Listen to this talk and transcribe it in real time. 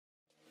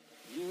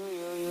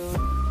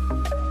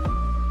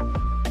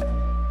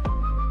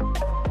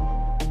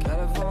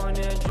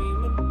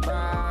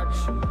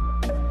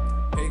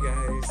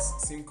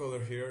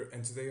SimCoder here,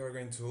 and today we are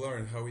going to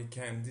learn how we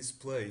can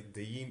display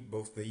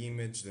both the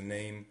image, the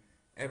name,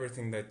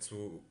 everything that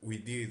we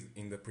did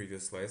in the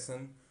previous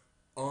lesson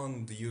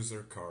on the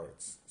user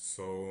cards.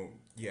 So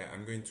yeah,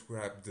 I'm going to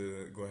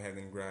go ahead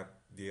and grab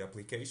the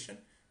application,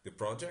 the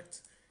project,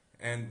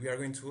 and we are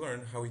going to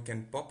learn how we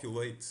can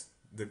populate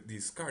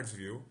this cards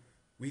view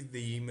with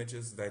the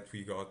images that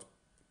we got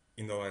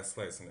in the last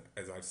lesson,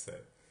 as I've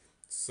said.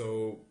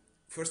 So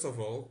first of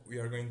all, we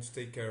are going to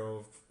take care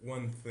of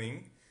one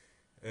thing,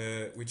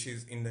 which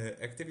is in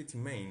the activity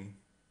main.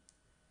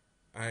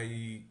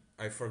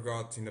 I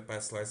forgot in the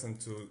past lesson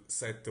to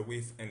set the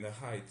width and the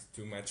height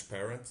to match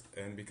parent,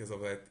 and because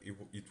of that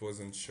it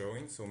wasn't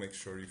showing, so make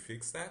sure you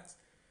fix that.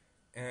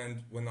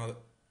 And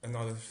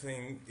another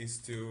thing is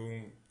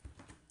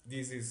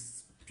this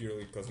is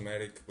purely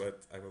cosmetic,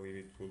 but I believe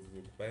it would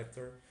look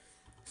better,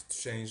 to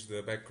change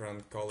the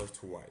background color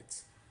to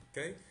white.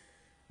 Okay,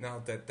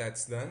 now that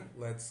that's done,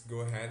 let's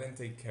go ahead and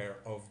take care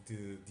of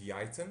the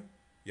item.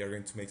 We are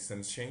going to make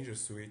some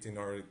changes to it in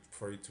order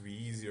for it to be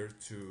easier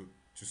to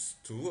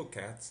look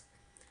at.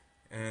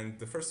 And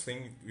the first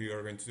thing we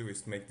are going to do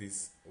is make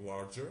this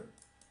larger,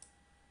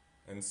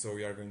 and so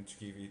we are going to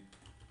give it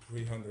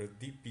 300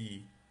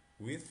 dp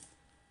width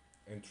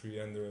and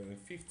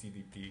 350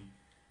 dp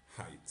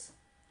height.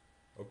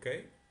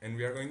 Okay, and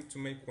we are going to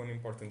make one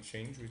important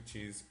change, which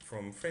is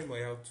from frame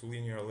layout to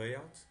linear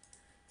layout,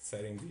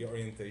 setting the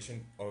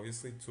orientation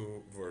obviously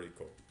to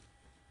vertical.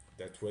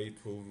 That way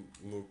it will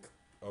look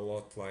a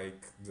lot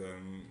like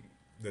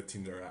the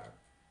TINDER app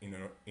in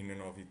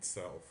and of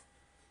itself.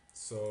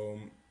 So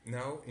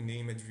now in the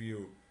image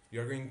view,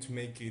 you are going to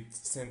make it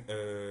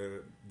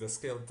the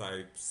scale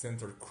type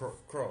center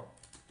crop.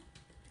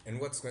 And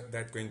what's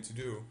that going to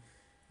do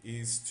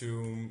is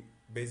to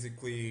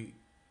basically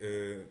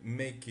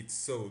make it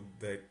so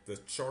that the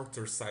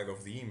shorter side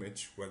of the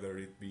image, whether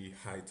it be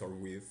height or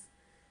width,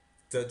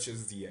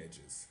 touches the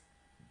edges.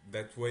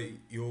 That way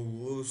you'll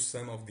lose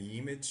some of the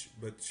image,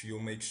 but you'll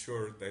make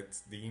sure that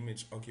the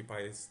image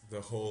occupies the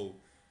whole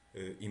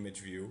image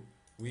view,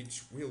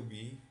 which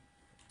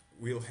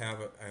will have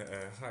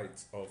a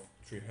height of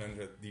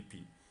 300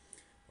 dp.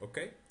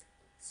 Okay,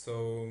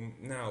 so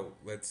now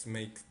let's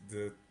make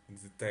the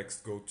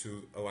text go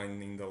to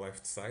aligning the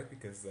left side,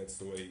 because that's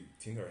the way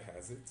TINDER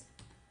has it.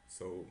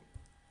 So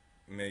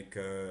make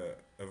a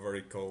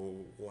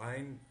vertical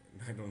line,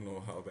 I don't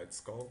know how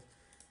that's called,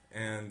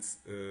 and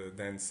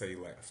then say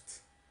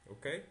left.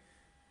 Okay,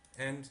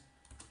 and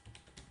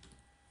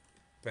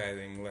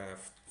padding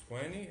left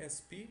 20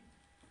 sp,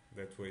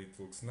 that way it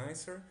looks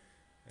nicer,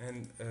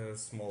 and a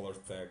smaller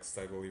text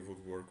I believe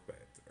would work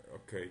better.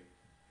 Okay,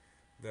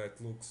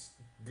 that looks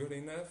good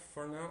enough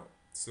for now,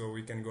 so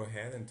we can go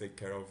ahead and take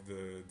care of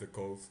the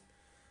code,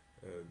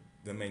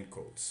 the main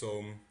code.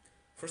 So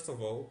first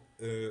of all,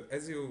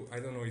 I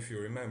don't know if you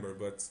remember,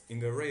 but in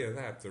the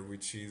ArrayAdapter,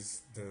 which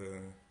is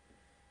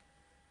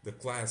the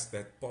class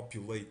that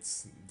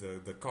populates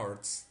the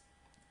cards,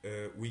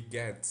 we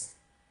get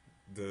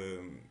the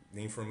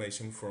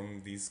information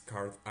from this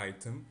card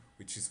item,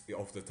 which is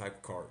of the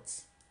type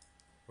cards.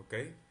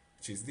 Okay,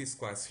 which is this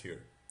class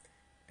here,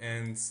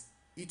 and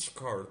each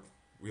card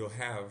will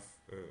have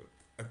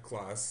a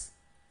class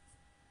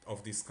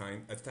of this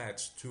kind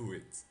attached to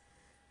it,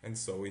 and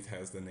so it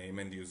has the name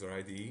and user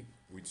ID,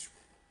 which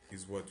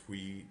is what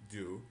we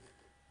do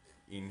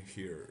in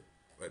here.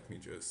 Let me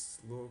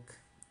just look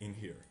in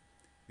here.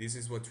 This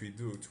is what we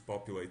do to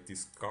populate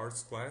this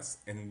cards class,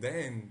 and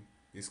then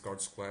this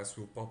cards class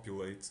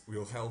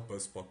will help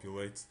us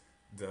populate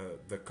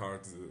the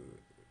card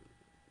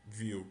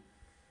view.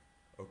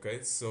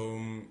 Okay, so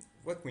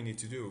what we need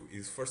to do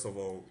is first of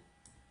all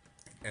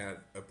add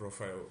a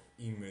profile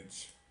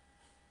image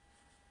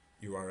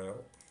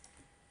URL,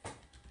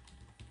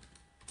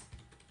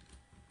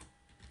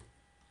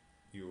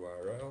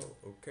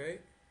 okay,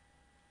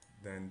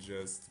 then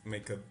just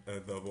make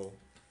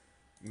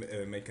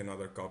make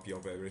another copy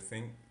of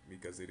everything,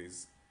 because it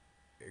is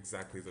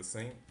exactly the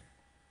same.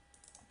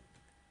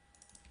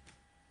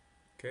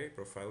 Okay,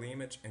 profile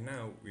image, and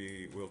now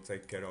we will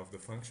take care of the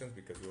functions,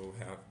 because we will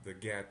have the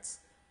get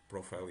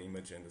profile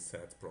image and the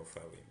set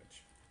profile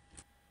image.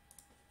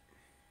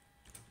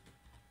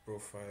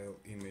 Profile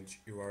image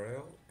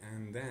URL,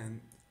 and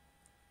then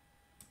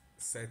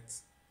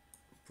set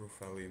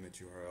profile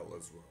image URL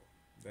as well.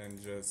 Then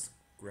just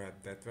grab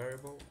that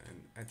variable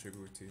and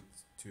attribute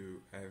it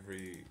to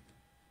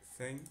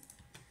everything.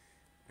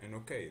 And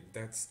okay,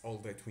 that's all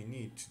that we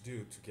need to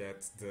do to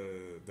get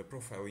the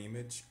profile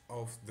image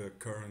of the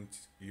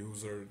current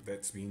user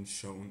that's being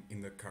shown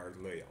in the card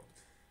layout.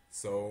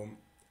 So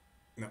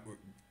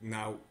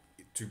now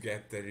to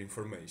get that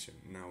information,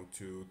 now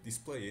to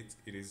display it,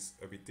 it is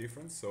a bit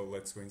different. So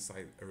let's go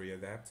inside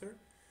ArrayAdapter,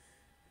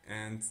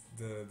 and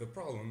the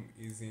problem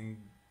is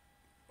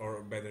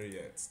or better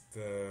yet,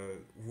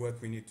 what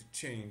we need to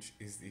change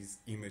is this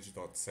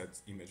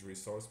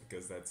image.setImageResource,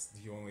 because that's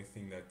the only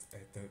thing that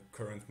at the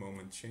current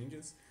moment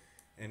changes.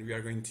 And we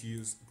are going to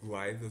use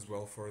glide as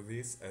well for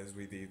this, as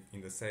we did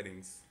in the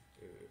settings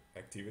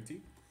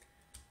activity.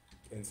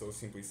 and so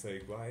simply say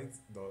glide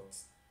dot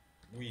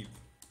with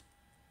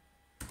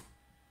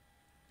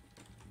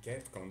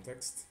get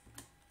context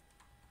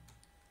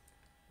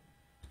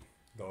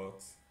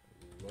dot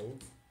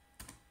load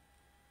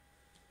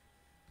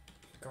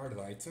card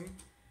item,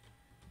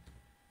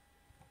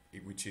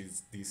 which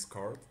is this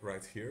card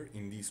right here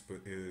in this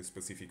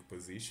specific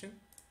position.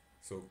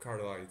 So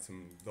card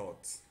item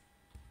dot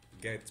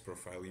get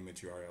profile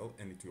image URL,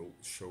 and it will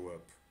show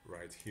up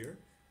right here,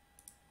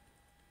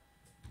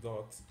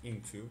 dot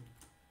into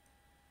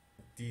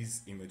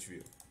this image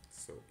view.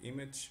 So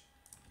image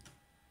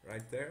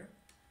right there.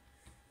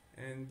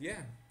 And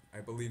yeah,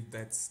 I believe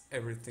that's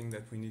everything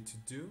that we need to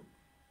do.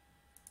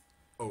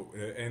 Oh,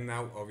 and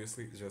now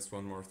obviously just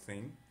one more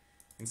thing.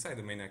 Inside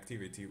the main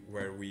activity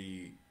where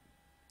we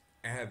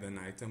add an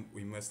item,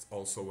 we must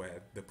also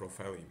add the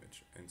profile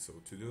image. And so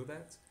to do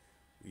that,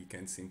 we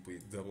can simply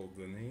double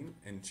the name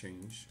and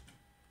change.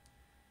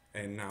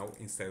 And now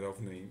instead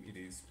of name, it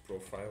is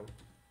profile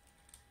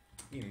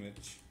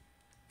image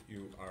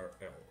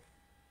URL.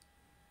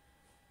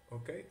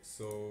 Okay,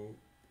 so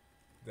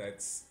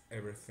that's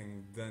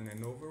everything done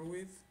and over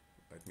with.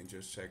 Let me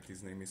just check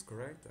this name is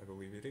correct. I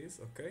believe it is.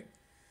 Okay,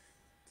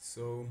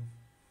 so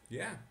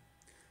yeah.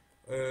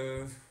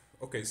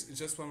 Okay, so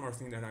just one more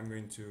thing that I'm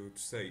going to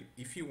say.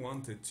 If you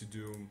wanted to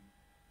do,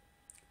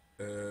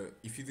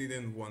 if you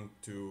didn't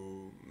want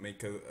to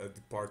make a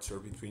departure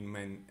between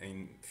man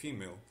and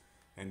female,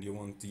 and you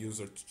want the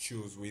user to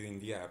choose within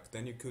the app,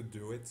 then you could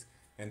do it,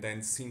 and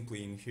then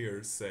simply in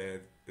here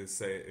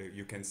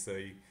you can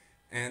say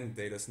and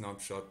data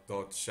snapshot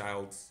dot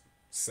child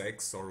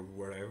sex or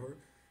whatever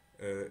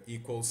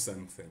equals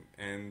something,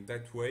 and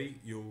that way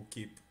you'll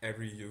keep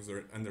every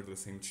user under the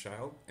same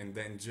child, and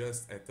then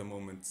just at the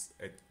moment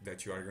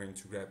that you are going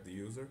to grab the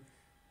user,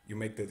 you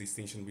make the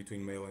distinction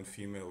between male and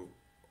female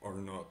or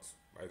not.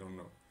 I don't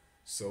know.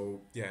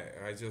 So yeah,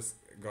 I just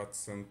got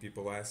some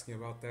people asking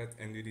about that,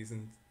 and it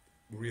isn't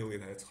really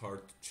that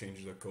hard to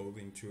change the code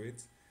into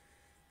it.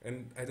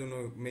 And I don't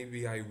know,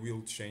 maybe I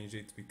will change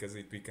it because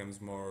it becomes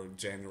more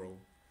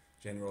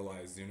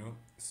generalized, you know.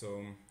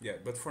 So yeah,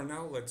 but for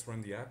now, let's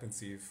run the app and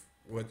see if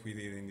what we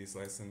did in this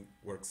lesson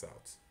works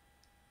out.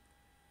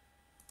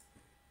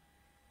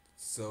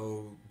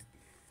 So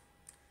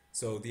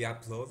the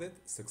app loaded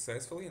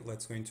successfully.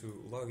 Let's go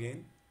into log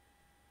in.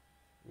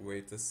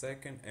 Wait a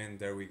second, and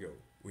there we go.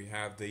 We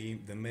have the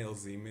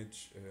male's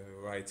image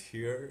right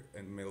here,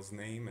 and male's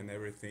name and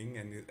everything.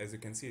 And as you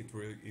can see, it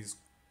is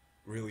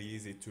really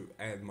easy to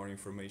add more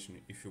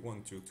information if you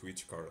want to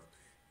each card.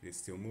 It is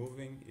still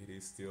moving. It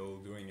is still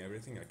doing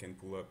everything. I can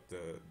pull up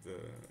the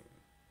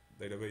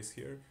database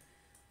here.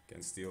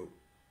 Can still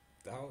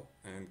DAO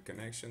and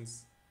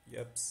connections.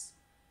 Yeps,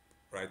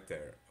 right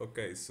there.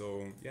 Okay,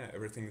 so yeah,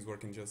 everything is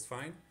working just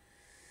fine.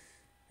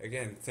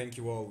 Again, thank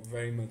you all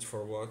very much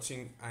for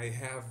watching. I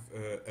have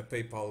a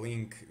PayPal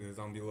link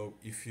down below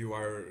if you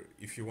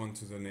want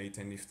to donate,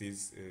 and if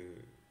these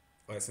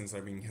lessons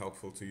are being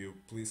helpful to you,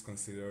 please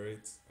consider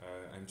it.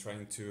 I'm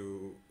trying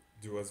to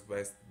do as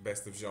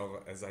best of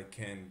Java as I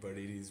can, but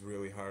it is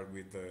really hard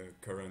with the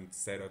current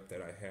setup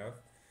that I have.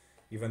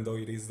 Even though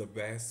it is the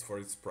best for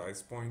its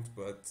price point,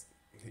 but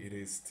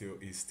it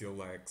still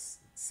lacks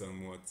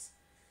somewhat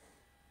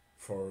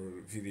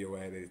for video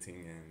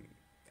editing and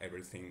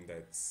everything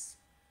that's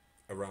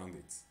around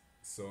it.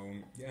 So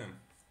yeah,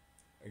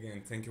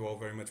 again, thank you all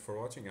very much for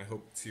watching. I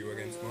hope to see you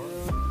again tomorrow.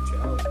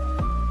 Ciao.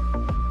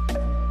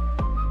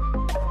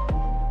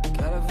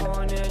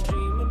 California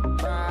dreaming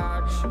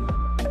about you.